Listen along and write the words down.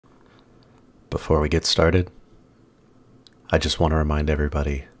Before we get started, I just want to remind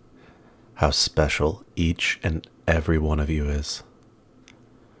everybody how special each and every one of you is.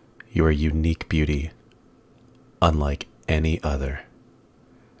 You are unique beauty, unlike any other,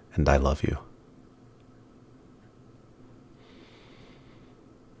 and I love you.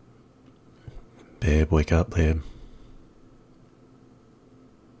 Babe, wake up, babe.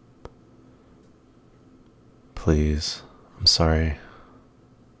 Please, I'm sorry.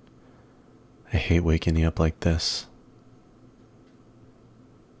 I hate waking you up like this.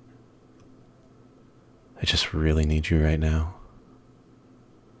 I just really need you right now.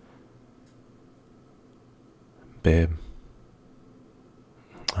 Babe.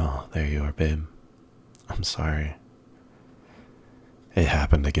 Oh, there you are, babe. I'm sorry. It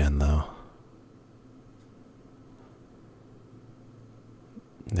happened again, though.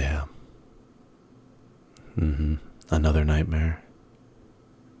 Yeah. Another nightmare.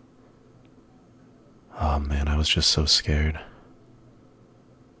 Oh man, I was just so scared.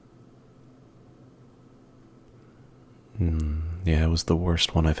 Yeah, it was the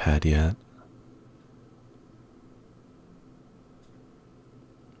worst one I've had yet.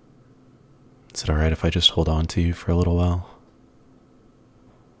 Is it alright if I just hold on to you for a little while?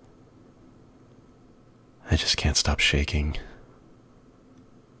 I just can't stop shaking.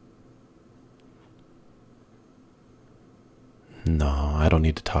 No, I don't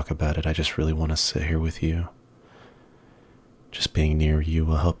need to talk about it. I just really want to sit here with you. Just being near you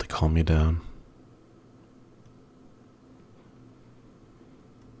will help to calm me down.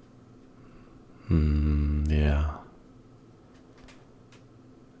 Yeah.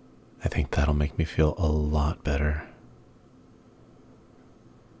 I think that'll make me feel a lot better.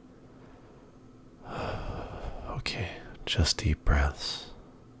 Okay, just deep breaths.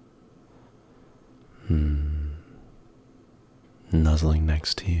 Nuzzling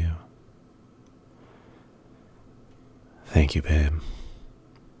next to you. Thank you, babe.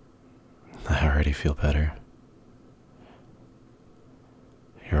 I already feel better.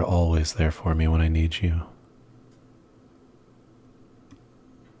 You're always there for me when I need you.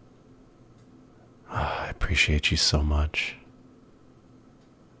 I appreciate you so much.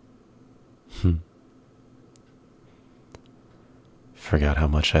 Forgot how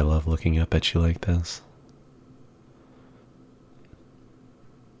much I love looking up at you like this.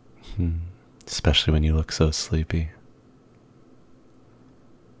 Especially when you look so sleepy.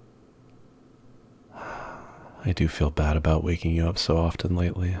 I do feel bad about waking you up so often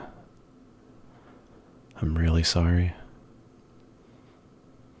lately. I'm really sorry.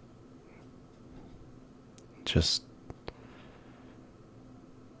 Just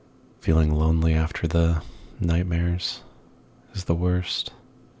feeling lonely after the nightmares is the worst.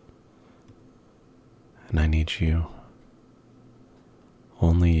 And I need you.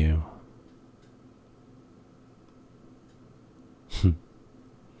 Only you.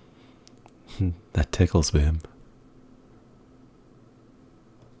 That tickles, babe.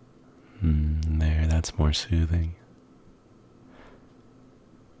 There, that's more soothing.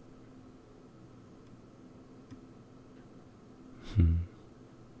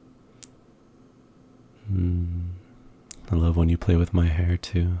 I love when you play with my hair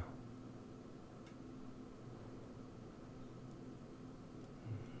too.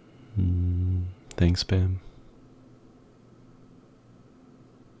 Thanks, babe.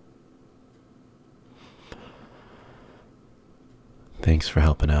 Thanks for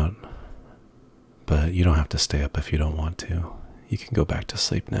helping out, but you don't have to stay up if you don't want to. You can go back to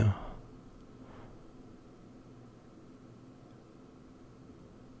sleep now.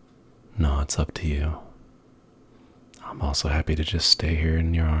 No, it's up to you. I'm also happy to just stay here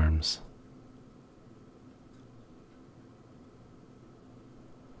in your arms.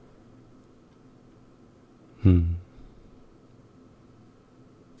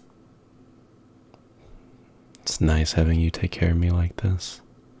 It's nice having you take care of me like this.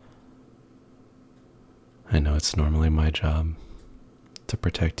 I know it's normally my job to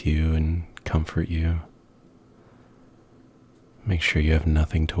protect you and comfort you. Make sure you have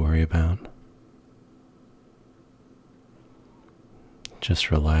nothing to worry about. Just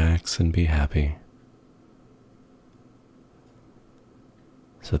relax and be happy.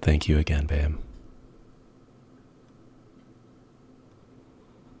 So thank you again, babe.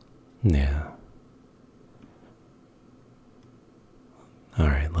 Yeah.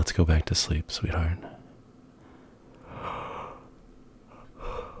 Alright, let's go back to sleep, sweetheart.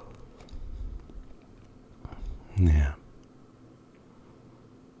 Yeah.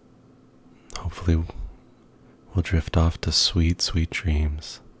 Hopefully we'll drift off to sweet, sweet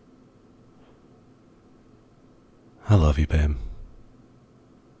dreams. I love you, babe.